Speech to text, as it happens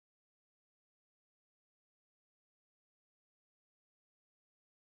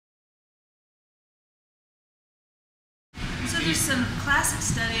there's some classic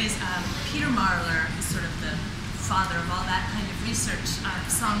studies. Peter Marler is sort of the father of all that kind of research,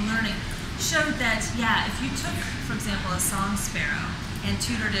 song learning, showed that, yeah, if you took, for example, a song sparrow and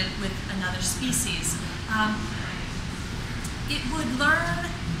tutored it with another species, it would learn.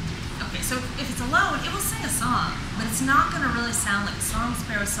 Okay, so if it's alone, it will sing a song, but it's not going to really sound like a song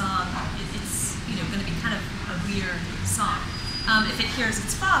sparrow song. It's going to be kind of a weird song. If it hears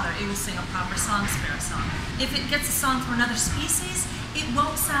its father, it will sing a proper song sparrow song. If it gets a song from another species, it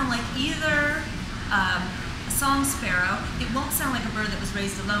won't sound like either a song sparrow, it won't sound like a bird that was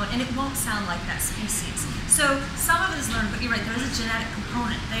raised alone, and it won't sound like that species. So some of it is learned, but you're right, there is a genetic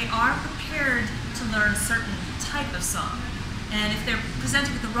component. They are prepared to learn a certain type of song. And if they're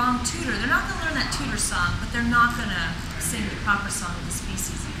presented with the wrong tutor, they're not going to learn that tutor song, but they're not going to sing the proper song of the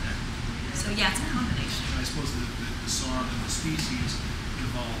species either. So yeah, it's a combination. I suppose the song and the species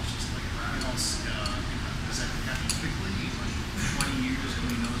evolves just like everything else. Does that happen quickly? Like 20 years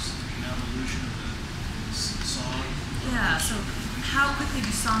when we notice an evolution of the song? Yeah, so how quickly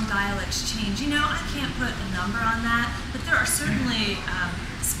do song dialects change? I can't put a number on that, but there are certainly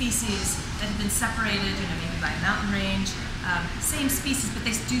species that have been separated, maybe by a mountain range. Same species, but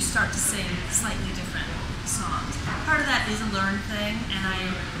they do start to sing slightly different songs. Part of that is a learned thing, and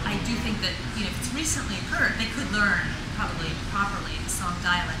I do think that if it's recently occurred, they could learn probably properly the song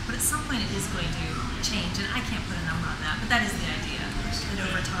dialect, but at some point it is going to change, and I can't put a number on that, but that is the idea, that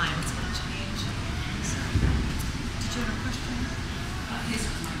over time it's going to change. So, did you have a question? Yes,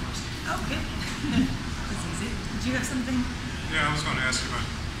 my question. Oh, good. That's easy. Did you have something? Yeah, I was going to ask you about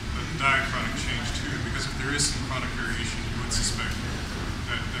the diachronic change too, because if there is some chronic variation, you would suspect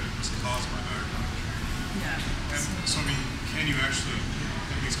that it was caused by diachronic change. Yeah. And so, can you actually,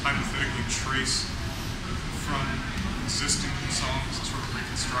 at least hypothetically, trace from existing songs and sort of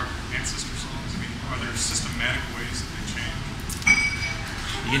reconstruct ancestor songs? Are there systematic ways that they change?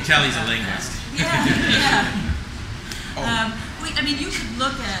 You can tell he's a linguist. Yeah. You could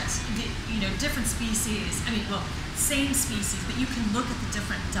look at different species. Same species, but you can look at the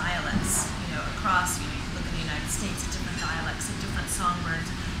different dialects. Across. You can look in the United States at different dialects of different songbirds.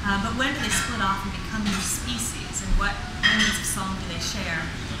 But when do they split off and become new species, and what elements of song do they share?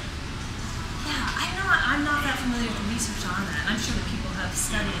 Yeah, I'm not that familiar with the research on that. I'm sure that people have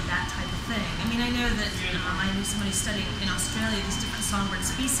studied that type of thing. I know that I knew somebody studying in Australia these different songbird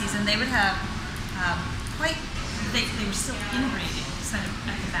species, and they would have they were still inbreeding kind of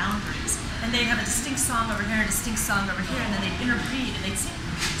at the boundaries, and they'd have a distinct song over here and a distinct song over here, and then they'd interbreed and they'd sing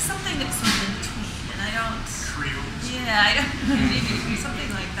something that was sort of in between. And I don't. Creoles. Yeah, I don't. Maybe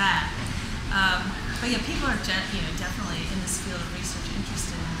something like that. But yeah, people are definitely in this field of research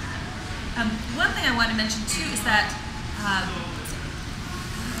interested in that. One thing I want to mention too is that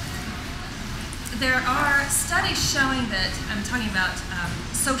there are studies showing that I'm talking about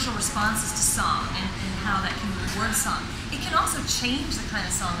social responses to song and how that can reward song. It can also change the kind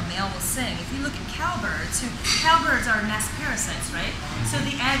of song a male will sing. If you look at cowbirds, cowbirds are nest parasites, right? So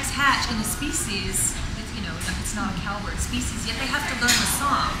the eggs hatch in a species. It's not a cowbird species, yet they have to learn the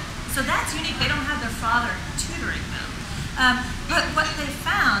song. So that's unique. They don't have their father tutoring them. But what they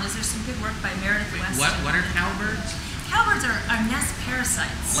found is there's some good work by Meredith Weston. What are cowbirds? Cowbirds are nest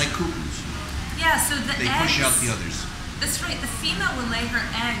parasites. Like cuckoos. Yeah, so they push out the others. That's right. The female will lay her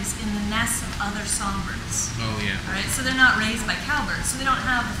eggs in the nests of other songbirds. Oh, yeah. All right, so they're not raised by cowbirds, so they don't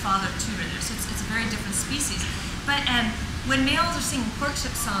have the father tutor there. So it's a very different species. But when males are singing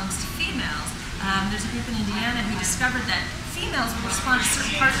courtship songs to females, there's a group in Indiana who discovered that females will respond to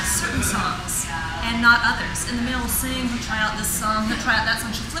certain parts of certain songs and not others. And the male will sing, he'll try out this song, he'll try out that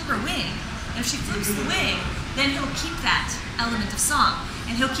song, she'll flip her wing. And if she flips the wing, then he'll keep that element of song.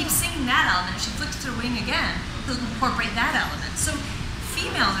 And he'll keep singing that element. If she flips her wing again, he'll incorporate that element. So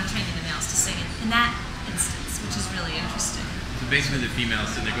females are training the males to sing it in that instance, which is really interesting. So basically the female's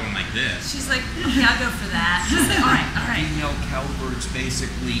sitting there going like this. She's like, okay, I'll go for that. She's like, all right. Female cowbirds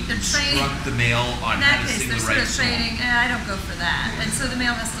basically training. instruct the male on how to sing the right song. Training, and I don't go for that. And so the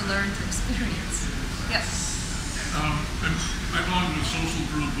male has to learn through experience. Yep. I belong to a social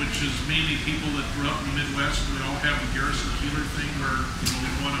group which is mainly people that grew up in the Midwest. We all have the Garrison Keillor thing where we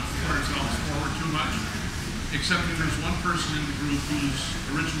want to put ourselves forward too much. Except that there's one person in the group who's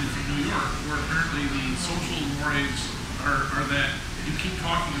originally from New York, where apparently the social mores are that you keep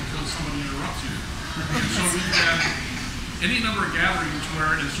talking until somebody interrupts you. And so we've had any number of gatherings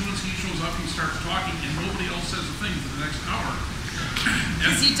where as soon as he shows up, he starts talking and nobody else says a thing for the next hour.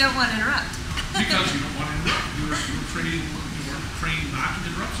 Because you don't want to interrupt. Because you don't want to interrupt. You're trained not to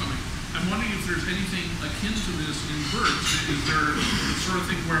interrupt somebody. I'm wondering if there's anything akin to this in birds. Is there the sort of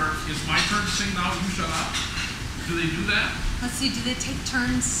thing where it's my turn to sing now, you shut up? Do they do that? Let's see, do they take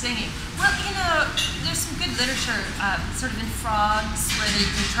turns singing? Well, you know, there's some good literature sort of in frogs where they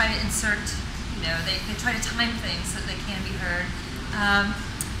try to insert, you know, they try to time things so that they can be heard.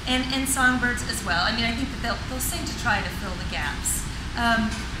 And songbirds as well. I mean, I think that they'll sing to try to fill the gaps.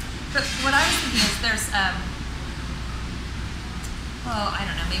 But what I was thinking is there's, well, I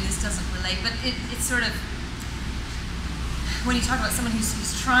don't know, maybe this doesn't relate, but it's sort of, when you talk about someone who's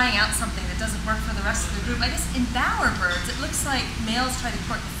trying out something that doesn't work for the rest of the group, I guess in bowerbirds, it looks like males try to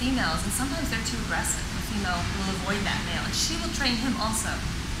court the females, and sometimes they're too aggressive. The female will avoid that male, and she will train him also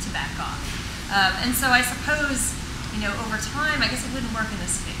to back off. And so I suppose, you know, over time, I guess it wouldn't work in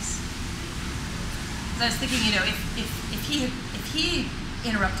this case. Because I was thinking, you know, if he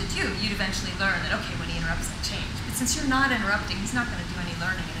interrupted you, you'd eventually learn that, okay, when he interrupts, I change. But since you're not interrupting, he's not going to do any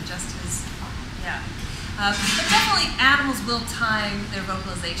learning and adjust his, yeah. But definitely animals will time their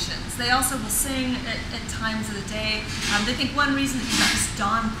vocalizations. They also will sing at times of the day. They think one reason that you've got this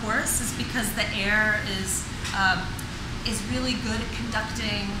dawn chorus is because the air is really good at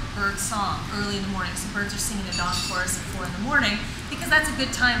conducting bird song early in the morning. So birds are singing a dawn chorus at 4 in the morning because that's a good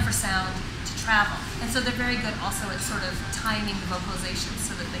time for sound to travel. And so they're very good also at sort of timing the vocalizations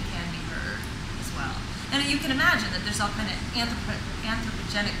so that they can be heard as well. And you can imagine that there's all kind of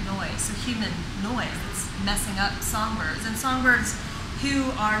anthropogenic noise, so human noise that's messing up songbirds. And songbirds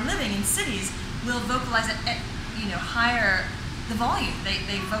who are living in cities will vocalize at you know, higher the volume.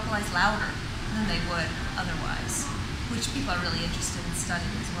 They vocalize louder than they would otherwise, which people are really interested in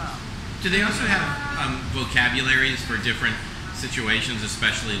studying as well. Do they also have vocabularies for different situations,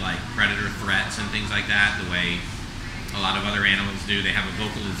 especially like predator threats and things like that, the way a lot of other animals do? They have a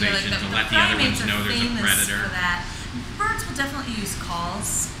vocalization to let the other ones know there's a predator. For that. Birds will definitely use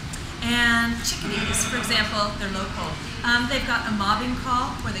calls. And chickadees, for example, they're local. They've got a mobbing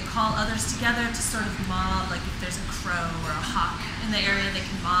call where they call others together to sort of mob, like if there's a crow or a hawk in the area, they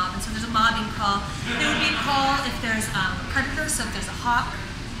can mob. And so there's a mobbing call. There would be a call if there's a predator, so if there's a hawk,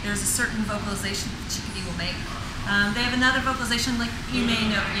 there's a certain vocalization that the chickadee will make. They have another vocalization, like you may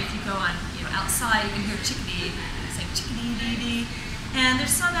know if you go on, you know, outside, you can hear chickadee saying chickadee-dee-dee. And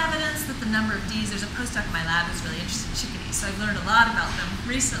there's some evidence that the number of Ds, there's a postdoc in my lab who's really interested in chickadees, so I've learned a lot about them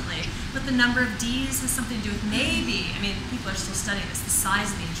recently. But the number of Ds has something to do with maybe, I mean, people are still studying this, the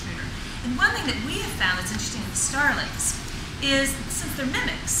size of the intruder. And one thing that we have found that's interesting with starlings is since they're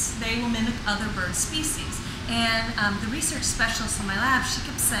mimics, they will mimic other bird species. And the research specialist in my lab, she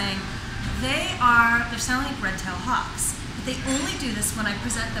kept saying, they're sounding like red-tailed hawks, but they only do this when I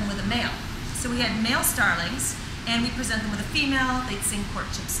present them with a male. So we had male starlings, and we present them with a female, they'd sing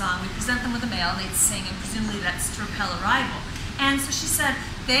courtship song. We present them with a male, they'd sing, and presumably that's to repel a rival. And so she said,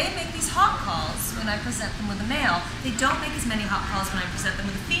 they make these hawk calls when I present them with a male. They don't make as many hawk calls when I present them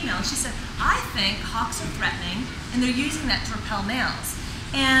with a female. And she said, I think hawks are threatening, and they're using that to repel males.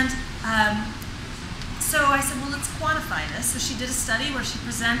 And so I said, well, let's quantify this. So she did a study where she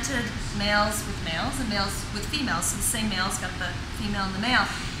presented males with males and males with females. So the same male's got the female and the male.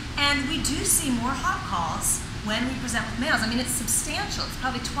 And we do see more hawk calls when we present with males. I mean, it's substantial. It's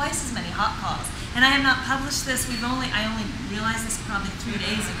probably twice as many hawk calls. And I have not published this. I only realized this probably 3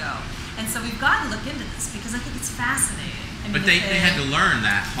 days ago. And so we've got to look into this because I think it's fascinating. I mean, but they had to learn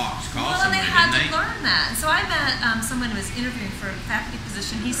that hawks call somewhere, they had to learn that. And so I met someone who was interviewing for a faculty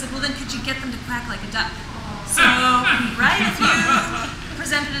position. He said, well, then could you get them to quack like a duck? So, right, if you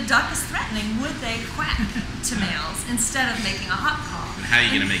presented a duck as threatening, would they quack to males instead of making a hawk call? But how are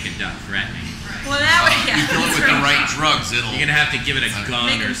you going to make a duck threatening? Well, that would, You throw it with the right drugs, You're going to have to give it a gun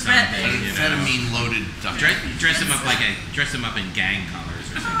or something. Amphetamine-loaded duck. Dress them up in gang colors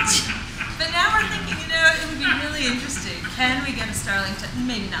or something. But now we're thinking, you know, it would be really interesting. Can we get a starling to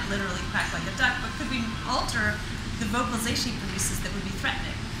maybe not literally quack like a duck, but could we alter the vocalization he produces that would be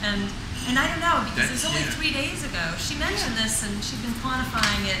threatening? And I don't know, because it was only 3 days ago. She mentioned this and she'd been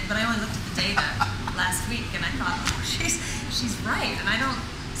quantifying it, but I only looked at the data last week and I thought, oh, she's right. And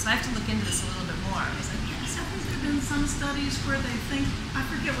so I have to look into this a little bit more. I was like, yes. I think there have been some studies where they think, I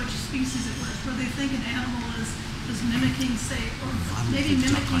forget which species it was, where they think an animal is mimicking, say, or maybe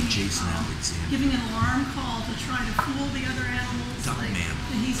mimicking, giving an alarm call to try to fool the other animals. Like,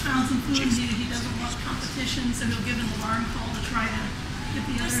 he's found some food and he doesn't want competition, so he'll give an alarm call to try to get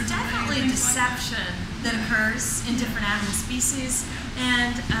the others away. There's definitely deception that occurs in different animal species,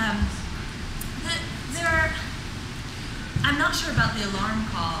 and I'm not sure about the alarm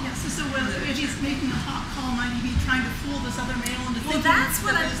call. Yes, so if he's making a hawk call, might he be trying to fool this other male into thinking that's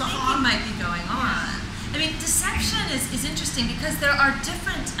what that I'm there's a thinking hawk? might be going on. I mean, deception is interesting because there are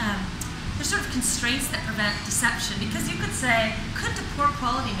different there's sort of constraints that prevent deception, because you could say, could the poor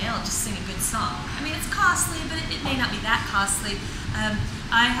quality male just sing a good song? I mean, it's costly, but it may not be that costly.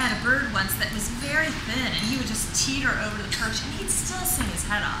 I had a bird once that was very thin, and he would just teeter over the perch, and he'd still sing his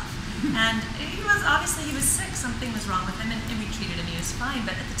head off. And he was sick, something was wrong with him, and we treated him, he was fine,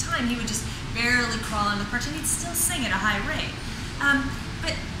 but at the time he would just barely crawl on the perch, and he'd still sing at a high rate.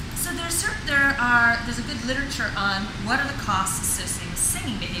 So there's a good literature on what are the costs associated with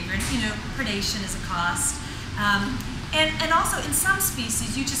singing behavior, and predation is a cost. And also in some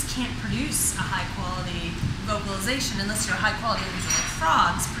species you just can't produce a high quality vocalization unless you're a high quality individual. Like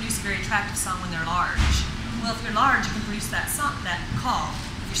frogs produce a very attractive song when they're large. Well, if you're large, you can produce that call.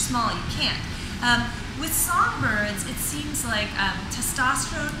 If you're small, you can't. With songbirds, it seems like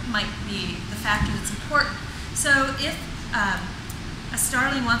testosterone might be the factor that's important. So if a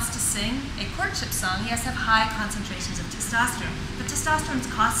starling wants to sing a courtship song, he has to have high concentrations of testosterone. But testosterone is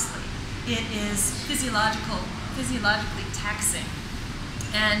costly. It is physiologically taxing.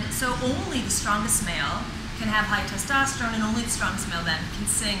 And so only the strongest male can have high testosterone, and only the strongest male then can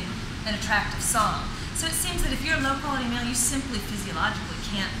sing an attractive song. So it seems that if you're a low-quality male, you simply physiologically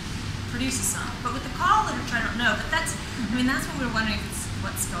can't produce a song. But with the call literature, I don't know. But that's what we're wondering if it's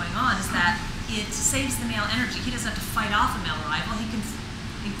what's going on, is that it saves the male energy. He doesn't have to fight off a male rival. He can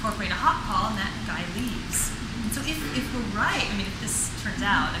incorporate a hot call, and that guy leaves. And so if we're right, if this turns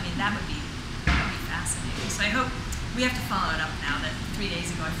out, that would be fascinating. So I hope we have to follow it up now that 3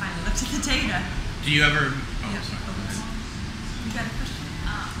 days ago I finally looked at the data. Do you ever? Oh, Yeah. sorry. Go ahead. You got a question?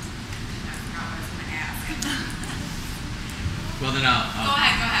 I forgot what I was going to ask. Well, then I'll. Go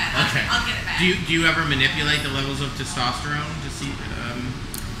ahead. Okay. I'll get it back. Do you ever manipulate the levels of testosterone to see?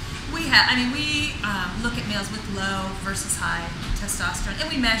 We look at males with low versus high testosterone, and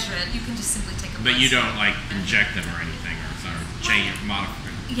we measure it. You can just simply take a blood But you don't sample. inject them or anything, or change or modify.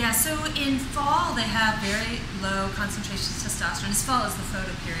 Yeah, so in fall they have very low concentrations of testosterone. This fall is the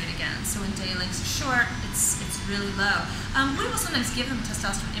photo period again. So when day lengths are short, it's really low. We will sometimes give them a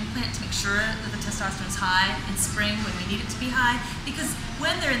testosterone implant to make sure that the testosterone is high in spring when we need it to be high. Because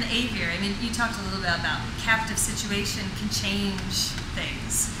when they're in the aviary, you talked a little bit about captive situation can change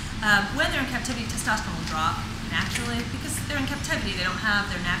things. When they're in captivity, testosterone will drop naturally because they're in captivity. They don't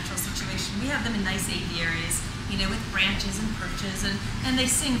have their natural situation. We have them in nice aviaries, with branches and perches, and they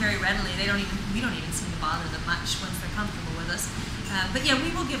sing very readily. We don't even seem to bother them much once they're comfortable with us. But yeah,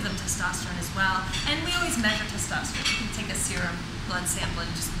 we will give them testosterone as well, and we always measure testosterone. You can take a serum blood sample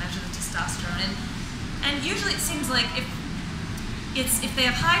and just measure the testosterone, and usually it seems like if they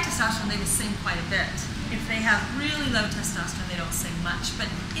have high testosterone, they will sing quite a bit. If they have really low testosterone, they don't sing much. But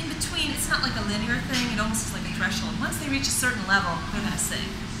in between, it's not like a linear thing. It almost is like a threshold. Once they reach a certain level, they're going to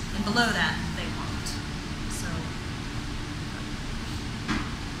sing, and below that, they won't.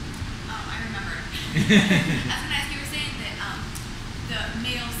 I was going to ask, you were saying that the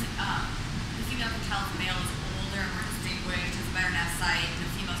female can tell if the male is older, more distinguished, has better enough sight, and the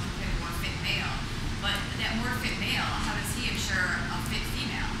females can pick a more fit male. But that more fit male, how does he ensure a fit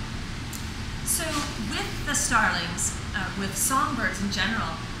female? So with the starlings, with songbirds in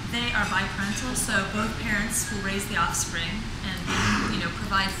general, they are biparental, so both parents will raise the offspring and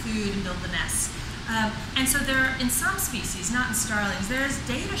provide food and build the nest. And so in some species, not in starlings, there's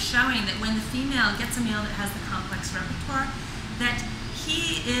data showing that when the female gets a male that has the complex repertoire, that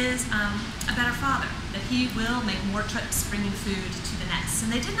he is a better father, that he will make more trips bringing food to the nest.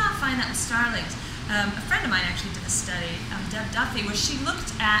 And they did not find that with starlings. A friend of mine actually did a study, Deb Duffy, where she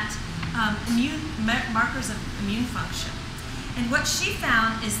looked at markers of immune function. And what she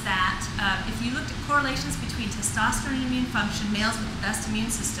found is that if you looked at correlations between testosterone and immune function, males with the best immune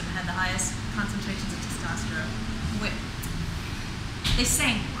system had the highest concentrations of testosterone. They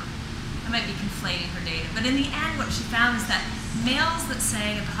sang more. I might be conflating her data, but in the end what she found is that males that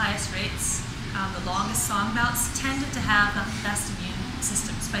sang at the highest rates, the longest song bouts, tended to have the best immune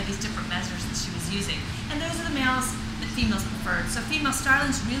systems by these different measures that she was using. And those are the males that females preferred. So female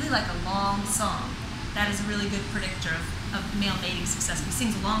starlings really like a long song. That is a really good predictor of male mating success. If he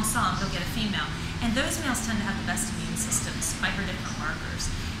sings a long song, he'll get a female. And those males tend to have the best immune systems by her different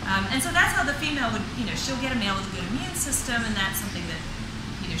markers. And so that's how the female would, she'll get a male with a good immune system, and that's something that,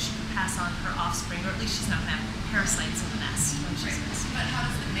 she can pass on to her offspring, or at least she's not going to have parasites in the nest when she's nesting. But how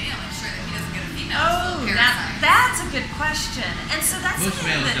does the male ensure that he doesn't get a female? Oh, that's a good question. And so that's Most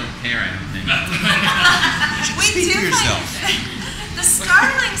males don't care, I don't think. We Speak do for yourself. The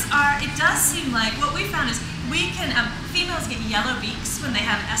starlings it does seem like, what we found is females get yellow beaks when they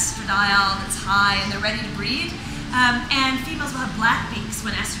have estradiol that's high and they're ready to breed. And females will have black beaks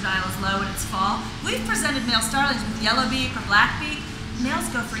when estradiol is low and it's fall. We've presented male starlings with yellow beak or black beak. Males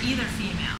go for either female.